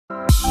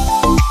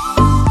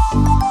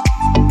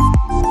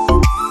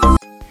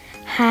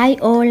Hi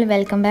all,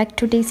 welcome back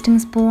to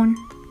tasting spoon.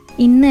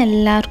 ഇന്ന്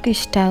എല്ലാവർക്കും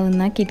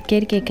ഇഷ്ടമാവുന്ന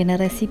KitKat കേക്കിൻ്റെ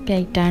റെസിപ്പി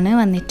ആയിട്ടാണ്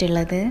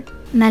വന്നിട്ടുള്ളത്.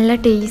 നല്ല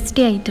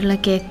ടേസ്റ്റി ആയിട്ടുള്ള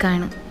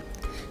കേക്കാണ്.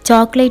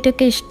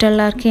 ചോക്ലേറ്റൊക്കെ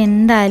ഇഷ്ടമുള്ളവർക്ക്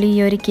എന്തായാലും ഈ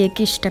ഒരു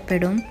കേക്ക്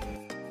ഇഷ്ടപ്പെടും.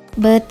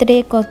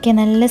 ബർത്ത്ഡേക്കൊക്കെ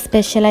നല്ല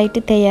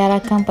സ്പെഷ്യലായിട്ട്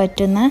തയ്യാറാക്കാൻ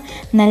പറ്റുന്ന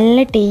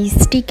നല്ല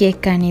ടേസ്റ്റി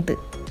കേക്കാണിത്.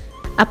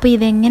 അപ്പോൾ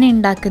ഇതെങ്ങനെ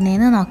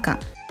ഉണ്ടാക്കുന്നതെന്ന് നോക്കാം.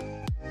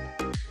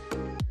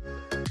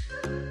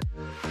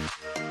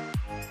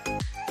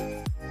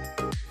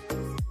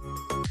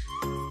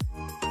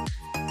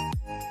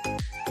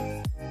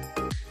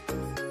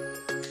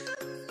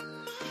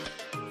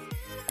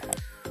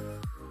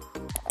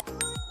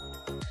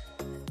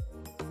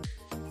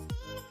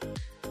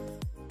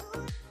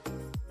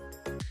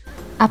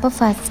 അപ്പോൾ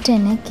ഫസ്റ്റ്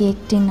തന്നെ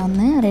കേക്ക്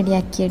ടിന്നൊന്ന്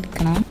റെഡിയാക്കി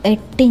എടുക്കണം.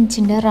 8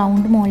 ഇഞ്ചിൻ്റെ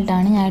റൗണ്ട്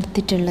മോൾഡാണ് ഞാൻ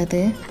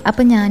എടുത്തിട്ടുള്ളത്.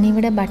 അപ്പോൾ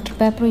ഞാനിവിടെ ബട്ടർ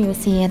പേപ്പർ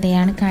യൂസ്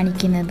ചെയ്യാതെയാണ്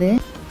കാണിക്കുന്നത്.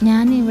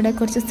 ഞാനിവിടെ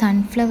കുറച്ച്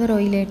സൺഫ്ലവർ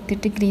ഓയിൽ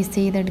എടുത്തിട്ട് ഗ്രീസ്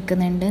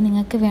ചെയ്തെടുക്കുന്നുണ്ട്.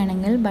 നിങ്ങൾക്ക്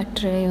വേണമെങ്കിൽ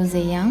ബട്ടർ യൂസ്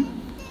ചെയ്യാം.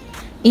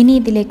 ഇനി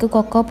ഇതിലേക്ക്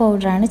കൊക്കോ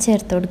പൗഡറാണ്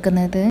ചേർത്ത്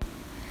കൊടുക്കുന്നത്.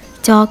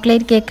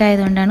 ചോക്ലേറ്റ് കേക്ക്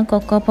ആയതുകൊണ്ടാണ്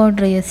കൊക്കോ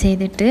പൗഡർ യൂസ്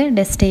ചെയ്തിട്ട്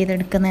ഡസ്റ്റ്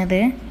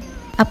ചെയ്തെടുക്കുന്നത്.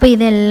 അപ്പോൾ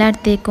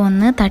ഇതെല്ലായിടത്തേക്കും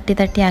ഒന്ന്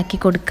തട്ടി ആക്കി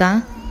കൊടുക്കുക.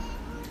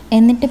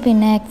 എന്നിട്ട്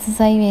പിന്നെ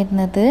എക്സസൈസ്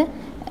വരുന്നത്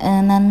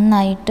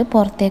നന്നായിട്ട്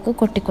പുറത്തേക്ക്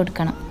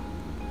കൊട്ടിക്കൊടുക്കണം.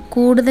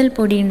 കൂടുതൽ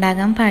പൊടി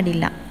ഉണ്ടാകാൻ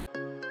പാടില്ല.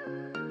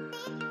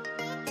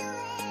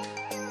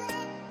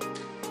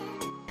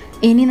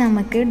 ഇനി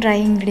നമുക്ക് ഡ്രൈ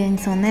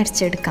ഇൻഗ്രീഡിയൻസ് ഒന്ന്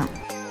അരച്ചെടുക്കാം.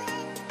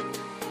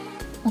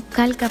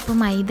 1/4 കപ്പ്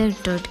മൈദ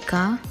ഇട്ട്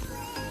കൊടുക്കുക.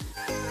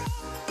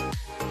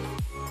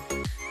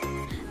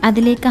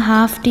 അതിലേക്ക്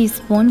 1/2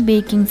 ടീസ്പൂൺ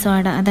ബേക്കിംഗ്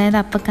സോഡ, അതായത്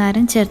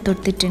അപ്പക്കാരം ചേർത്ത്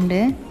കൊടുത്തിട്ടുണ്ട്.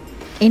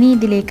 ഇനി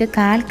ഇതിലേക്ക്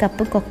 1/4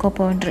 cup cocoa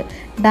powder,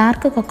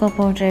 dark cocoa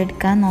powder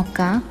എടുക്കാൻ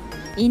നോക്കാം.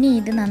 ഇനി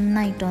ഇത്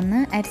നന്നായിട്ടൊന്ന്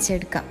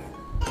അരച്ചെടുക്കാം.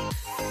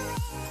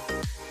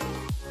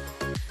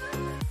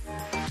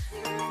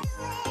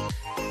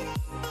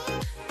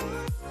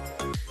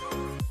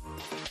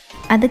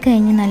 അത്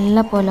കഴിഞ്ഞ്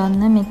നല്ല പോലെ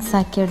ഒന്ന് മിക്സ്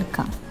ആക്കി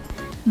എടുക്കാം.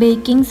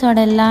 ബേക്കിംഗ് സോഡ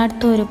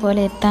എല്ലായിടത്തും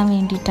ഒരുപോലെ എത്താൻ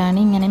വേണ്ടിയിട്ടാണ്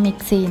ഇങ്ങനെ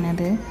മിക്സ്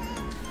ചെയ്യുന്നത്.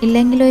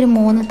 ഇല്ലെങ്കിൽ ഒരു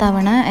 3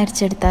 തവണ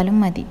അരച്ചെടുത്താലും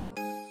മതി.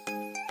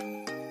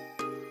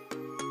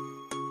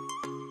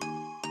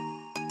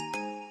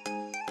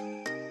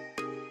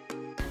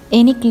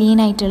 ഇനി ക്ലീൻ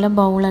ആയിട്ടുള്ള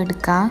ബൗൾ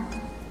എടുക്കുക.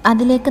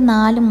 അതിലേക്ക്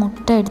 4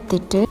 മുട്ട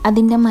എടുത്തിട്ട്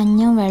അതിൻ്റെ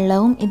മഞ്ഞവും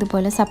വെള്ളവും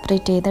ഇതുപോലെ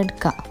സെപ്പറേറ്റ്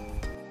ചെയ്തെടുക്കുക.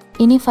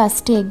 ഇനി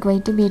ഫസ്റ്റ് എഗ്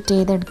വൈറ്റ് ബീറ്റ്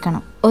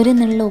ചെയ്തെടുക്കണം. ഒരു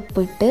നുള്ള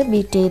ഉപ്പിട്ട്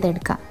ബീറ്റ്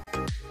ചെയ്തെടുക്കുക.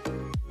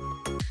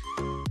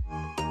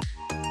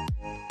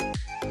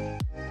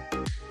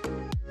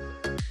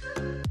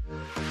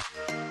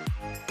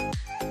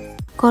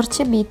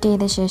 കുറച്ച് ബീറ്റ്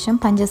ചെയ്ത ശേഷം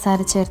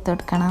പഞ്ചസാര ചേർത്ത്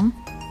കൊടുക്കണം.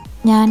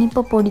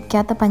 ഞാനിപ്പോൾ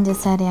പൊടിക്കാത്ത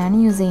പഞ്ചസാരയാണ്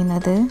യൂസ്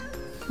ചെയ്യുന്നത്.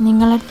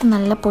 നിങ്ങളടുത്ത്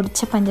നല്ല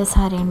പൊടിച്ച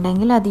പഞ്ചസാര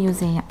ഉണ്ടെങ്കിൽ അത്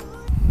യൂസ് ചെയ്യാം.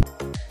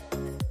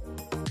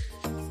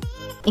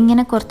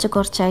 ഇങ്ങനെ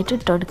കുറച്ചായിട്ട്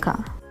ഇട്ട് കൊടുക്കുക.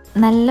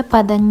 നല്ല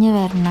പതഞ്ഞ്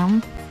വരണം.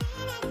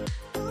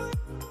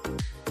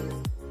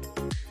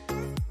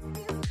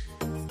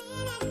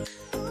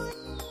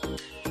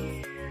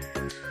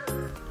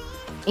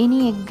 ഇനി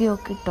എഗ്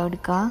യോക്ക് ഇട്ട്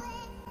കൊടുക്കുക.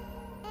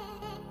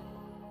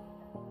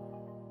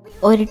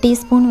 1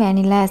 ടീസ്പൂൺ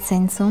വാനില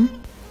എസൻസും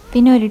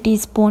പിന്നെ 1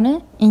 ടീസ്പൂണ്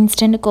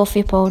ഇൻസ്റ്റൻറ്റ്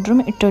കോഫി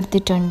പൗഡറും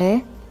ഇട്ടെടുത്തിട്ടുണ്ട്.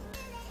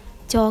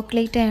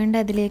 ചോക്ലേറ്റ് ആയതുകൊണ്ട്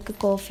അതിലേക്ക്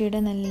കോഫിയുടെ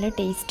നല്ല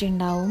ടേസ്റ്റ്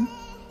ഉണ്ടാവും.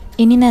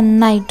 ഇനി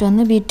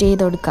നന്നായിട്ടൊന്ന് ബീറ്റ്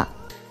ചെയ്ത് കൊടുക്കാം.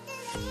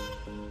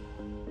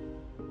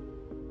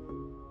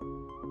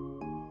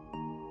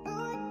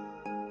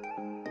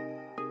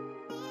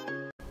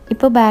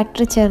 ഇപ്പോൾ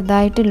ബാറ്റർ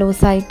ചെറുതായിട്ട്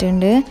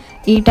ലൂസായിട്ടുണ്ട്.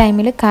 ഈ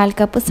ടൈമിൽ 1/4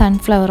 കപ്പ്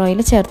സൺഫ്ലവർ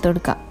ഓയിൽ ചേർത്ത്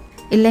കൊടുക്കാം.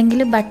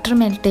 ഇല്ലെങ്കിൽ ബട്ടർ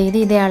മെൽറ്റ് ചെയ്ത്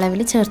ഇതേ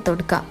അളവിൽ ചേർത്ത്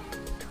കൊടുക്കാം.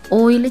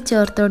 ഓയിൽ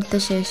ചേർത്ത് കൊടുത്ത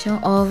ശേഷം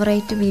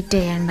ഓവറായിട്ട് ബീറ്റ്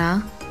ചെയ്യണ്ട.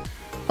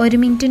 1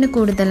 മിനിറ്റിന്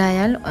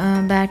കൂടുതലായാൽ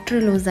ബാറ്റർ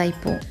ലൂസായി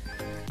പോവും.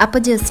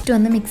 അപ്പോൾ ജസ്റ്റ്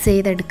ഒന്ന് മിക്സ്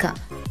ചെയ്തെടുക്കാം.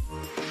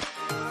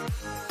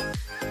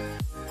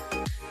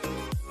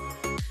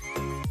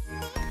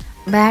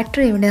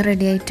 ബാറ്റർ ഇവിടെ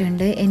റെഡി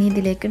ആയിട്ടുണ്ട്. ഇനി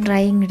ഇതിലേക്ക്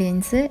ഡ്രൈ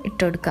ഇൻഗ്രീഡിയൻസ്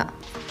ഇട്ട് കൊടുക്കുക.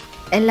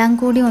 എല്ലാം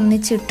കൂടി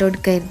ഒന്നിച്ച് ഇട്ട്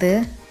കൊടുക്കരുത്.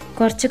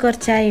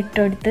 കുറച്ചായി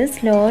ഇട്ടെടുത്ത്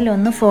സ്ലോയിൽ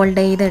ഒന്ന്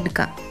ഫോൾഡ്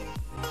ചെയ്തെടുക്കാം.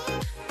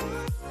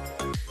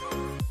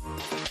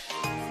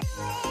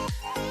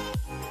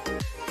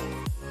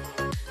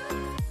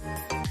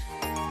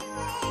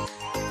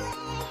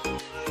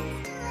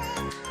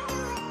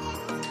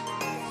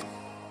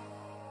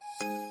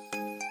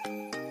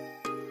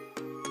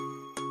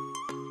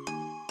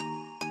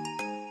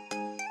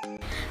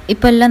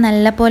 ഇപ്പോൾ എല്ലാം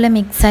നല്ല പോലെ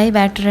മിക്സായി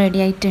ബാറ്റർ റെഡി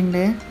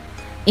ആയിട്ടുണ്ട്.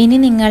 ഇനി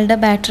നിങ്ങളുടെ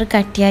ബാറ്റർ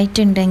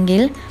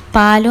കട്ടിയായിട്ടുണ്ടെങ്കിൽ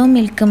പാലോ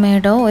മിൽക്ക്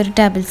മേഡോ 1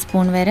 ടേബിൾ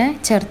സ്പൂൺ വരെ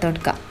ചേർത്ത്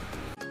കൊടുക്കാം.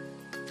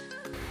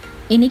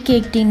 ഇനി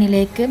കേക്ക്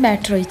ടീനിലേക്ക്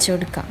ബാറ്റർ ഒഴിച്ചു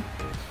കൊടുക്കാം.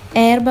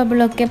 എയർ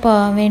ബബിളൊക്കെ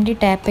പോകാൻ വേണ്ടി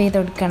ടാപ്പ് ചെയ്ത്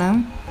കൊടുക്കണം.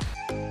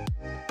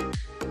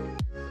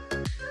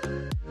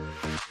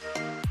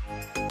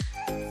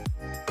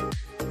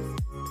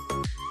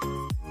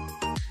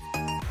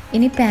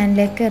 ഇനി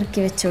പാനിലേക്ക്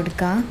ഇറക്കി വെച്ച്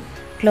കൊടുക്കുക.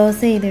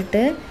 ക്ലോസ്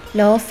ചെയ്തിട്ട്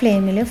ലോ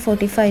ഫ്ലെയിമിൽ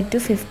 45 to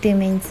 50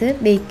 മിനിറ്റ്സ്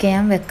ബേക്ക്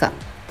ചെയ്യാൻ വെക്കാം.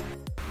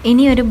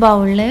 ഇനി ഒരു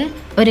ബൗളിൽ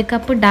 1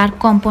 കപ്പ് ഡാർക്ക്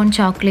കോമ്പൗണ്ട്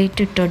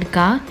ചോക്ലേറ്റ് ഇട്ട്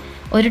കൊടുക്കുക.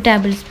 1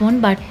 ടേബിൾ സ്പൂൺ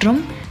ബട്ടറും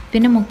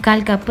പിന്നെ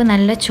 3/4 കപ്പ്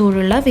നല്ല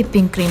ചൂടുള്ള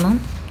വിപ്പിംഗ് ക്രീമും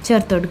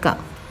ചേർത്ത് കൊടുക്കുക.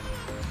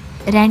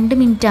 2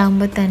 മിനിറ്റ്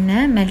ആകുമ്പോൾ തന്നെ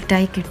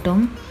മെൽറ്റായി കിട്ടും.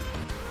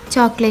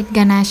 ചോക്ലേറ്റ്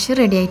ഗനാഷ്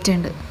റെഡി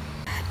ആയിട്ടുണ്ട്.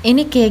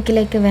 ഇനി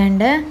കേക്കിലേക്ക്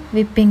വേണ്ട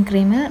വിപ്പിംഗ്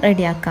ക്രീം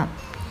റെഡിയാക്കാം.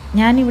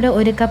 ഞാനിവിടെ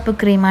 1 കപ്പ്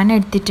ക്രീമാണ്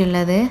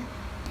എടുത്തിട്ടുള്ളത്.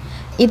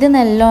 ഇത്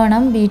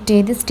നല്ലോണം ബീറ്റ്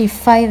ചെയ്ത്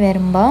സ്റ്റിഫായി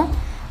വരുമ്പോൾ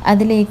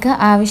അതിലേക്ക്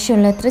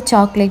ആവശ്യമുള്ളത്ര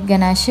ചോക്ലേറ്റ്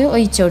ഗനാഷ്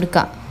ഒഴിച്ചു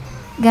കൊടുക്കുക.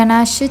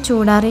 ഗനാഷ്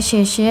ചൂടാറിയ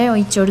ശേഷമേ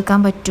ഒഴിച്ചു കൊടുക്കാൻ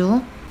പറ്റൂ.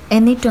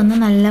 എന്നിട്ടൊന്ന്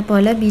നല്ല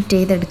പോലെ ബീറ്റ്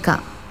ചെയ്തെടുക്കുക.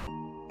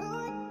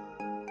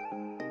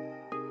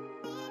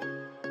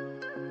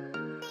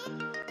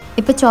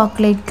 ഇപ്പോൾ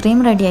ചോക്ലേറ്റ് ക്രീം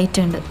റെഡി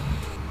ആയിട്ടുണ്ട്.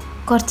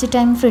 കുറച്ച്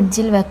ടൈം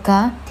ഫ്രിഡ്ജിൽ വെക്കുക.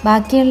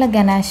 ബാക്കിയുള്ള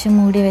ഗനാഷ്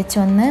മൂടി വെച്ച്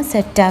ഒന്ന്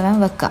സെറ്റാവാൻ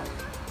വെക്കുക.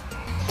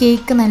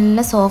 കേക്ക്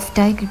നല്ല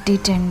സോഫ്റ്റായി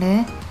കിട്ടിയിട്ടുണ്ട്.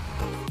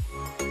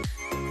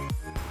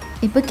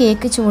 ഇപ്പോൾ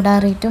കേക്ക്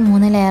ചൂടാറിയിട്ട്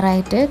 3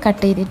 ലെയറായിട്ട്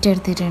കട്ട് ചെയ്തിട്ട്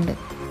എടുത്തിട്ടുണ്ട്.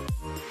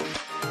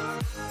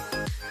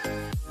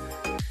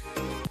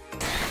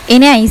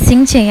 ഇനി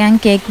ഐസിങ് ചെയ്യാൻ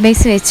കേക്ക്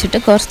ബേസ് വെച്ചിട്ട്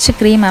കുറച്ച്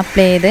ക്രീം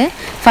അപ്ലൈ ചെയ്ത്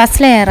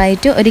ഫസ്റ്റ്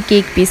ലെയറായിട്ട് ഒരു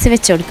കേക്ക് പീസ്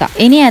വെച്ച് കൊടുക്കാം.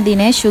 ഇനി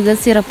അതിനെ ഷുഗർ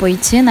സിറപ്പ്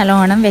ഒഴിച്ച്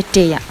നല്ലോണം വെറ്റ്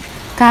ചെയ്യാം.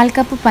 1/4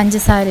 കപ്പ്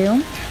പഞ്ചസാരയും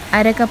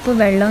 1/2 കപ്പ്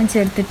വെള്ളവും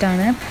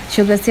ചേർത്തിട്ടാണ്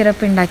ഷുഗർ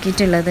സിറപ്പ്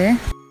ഉണ്ടാക്കിയിട്ടുള്ളത്.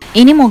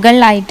 ഇനി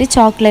മുകളിലായിട്ട്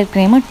ചോക്ലേറ്റ്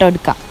ക്രീം ഇട്ട്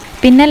കൊടുക്കാം.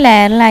 പിന്നെ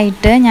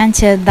ലെയറിലായിട്ട് ഞാൻ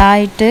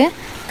ചെറുതായിട്ട്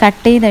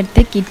കട്ട്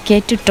ചെയ്തെടുത്ത്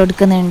കിറ്റ്കാറ്റ് ഇട്ട്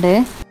കൊടുക്കുന്നുണ്ട്.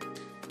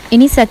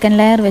 ഇനി സെക്കൻഡ്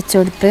ലെയർ വെച്ച്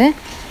കൊടുത്ത്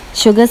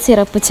ഷുഗർ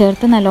സിറപ്പ്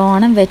ചേർത്ത്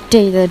നല്ലോണം വെറ്റ്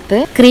ചെയ്തെടുത്ത്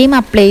ക്രീം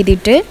അപ്ലൈ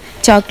ചെയ്തിട്ട്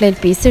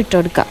ചോക്ലേറ്റ് പീസ് ഇട്ട്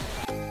കൊടുക്കാം.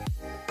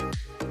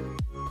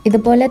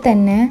 ഇതുപോലെ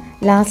തന്നെ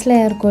ലാസ്റ്റ്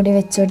ലെയർ കൂടി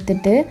വെച്ച്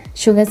കൊടുത്തിട്ട്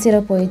ഷുഗർ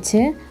സിറപ്പ്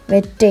ഒഴിച്ച്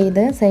വെറ്റ്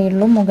ചെയ്ത്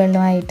സൈഡിലും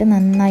മുകളിലുമായിട്ട്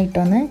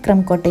നന്നായിട്ടൊന്ന് ക്രം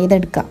കോട്ട്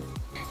ചെയ്തെടുക്കാം.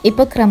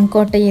 ഇപ്പോൾ ക്രം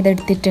കോട്ട്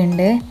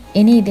ചെയ്തെടുത്തിട്ടുണ്ട്.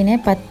 ഇനി ഇതിനെ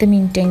 10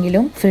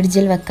 മിനിറ്റെങ്കിലും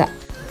ഫ്രിഡ്ജിൽ വെക്കാം.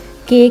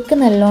 കേക്ക്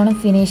നല്ലോണം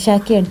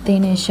ഫിനിഷാക്കി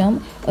എടുത്തതിന് ശേഷം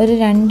ഒരു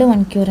 2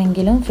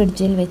 മണിക്കൂറെങ്കിലും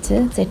ഫ്രിഡ്ജിൽ വെച്ച്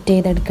സെറ്റ്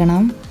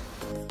ചെയ്തെടുക്കണം.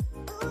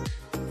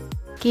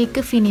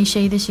 കേക്ക് ഫിനിഷ്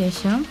ചെയ്ത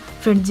ശേഷം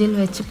ഫ്രിഡ്ജിൽ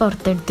വെച്ച്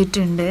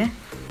പുറത്തെടുത്തിട്ടുണ്ട്.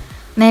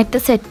 നേരത്തെ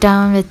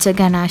സെറ്റാവാൻ വെച്ച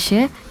ഗനാഷ്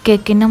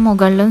കേക്കിൻ്റെ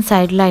മുകളിലും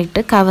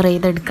സൈഡിലായിട്ട് കവർ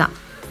ചെയ്തെടുക്കാം.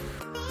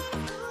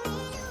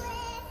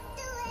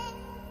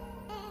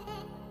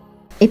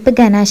 ഇപ്പോൾ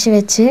ഗനാഷ്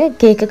വെച്ച്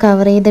കേക്ക്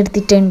കവർ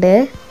ചെയ്തെടുത്തിട്ടുണ്ട്.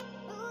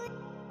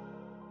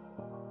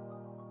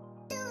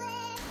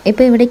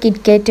 ഇപ്പോൾ ഇവിടെ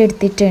കിറ്റ്കാറ്റ്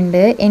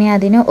എടുത്തിട്ടുണ്ട്. ഇനി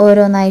അതിന്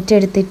ഓരോന്നായിട്ട്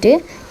എടുത്തിട്ട്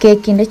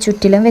കേക്കിൻ്റെ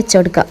ചുറ്റിലും വെച്ച്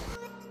കൊടുക്കാം.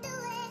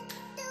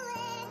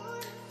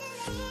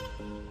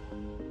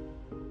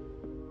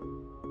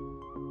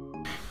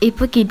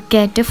 ഇപ്പോൾ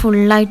കിറ്റ്കാറ്റ്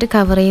ഫുള്ളായിട്ട്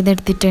കവർ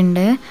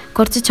ചെയ്തെടുത്തിട്ടുണ്ട്.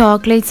 കുറച്ച്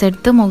ചോക്ലേറ്റ്സ്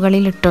എടുത്ത്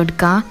മുകളിൽ ഇട്ട്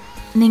കൊടുക്കുക.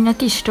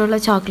 നിങ്ങൾക്ക് ഇഷ്ടമുള്ള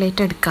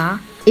ചോക്ലേറ്റ് എടുക്കുക.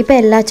 ഇപ്പോൾ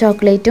എല്ലാ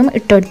ചോക്ലേറ്റും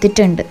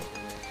ഇട്ടെടുത്തിട്ടുണ്ട്.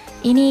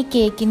 ഇനി ഈ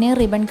കേക്കിന്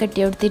റിബൺ കെട്ടി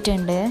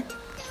കൊടുത്തിട്ടുണ്ട്.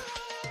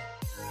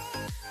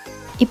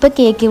 ഇപ്പോൾ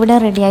കേക്ക് ഇവിടെ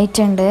റെഡി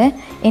ആയിട്ടുണ്ട്.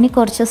 ഇനി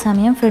കുറച്ച്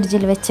സമയം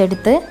ഫ്രിഡ്ജിൽ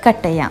വെച്ചെടുത്ത്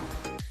കട്ട് ചെയ്യാം.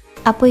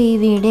 അപ്പോൾ ഈ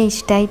വീഡിയോ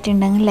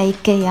ഇഷ്ടമായിട്ടുണ്ടെങ്കിൽ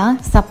ലൈക്ക്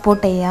ചെയ്യുക,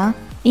 സപ്പോർട്ട് ചെയ്യുക.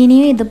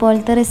 ഇനിയും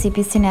ഇതുപോലത്തെ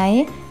റെസിപ്പീസിനായി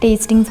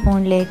ടേസ്റ്റിംഗ്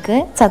സ്പൂണിലേക്ക്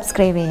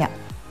സബ്സ്ക്രൈബ് ചെയ്യാം.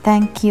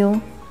 Thank you.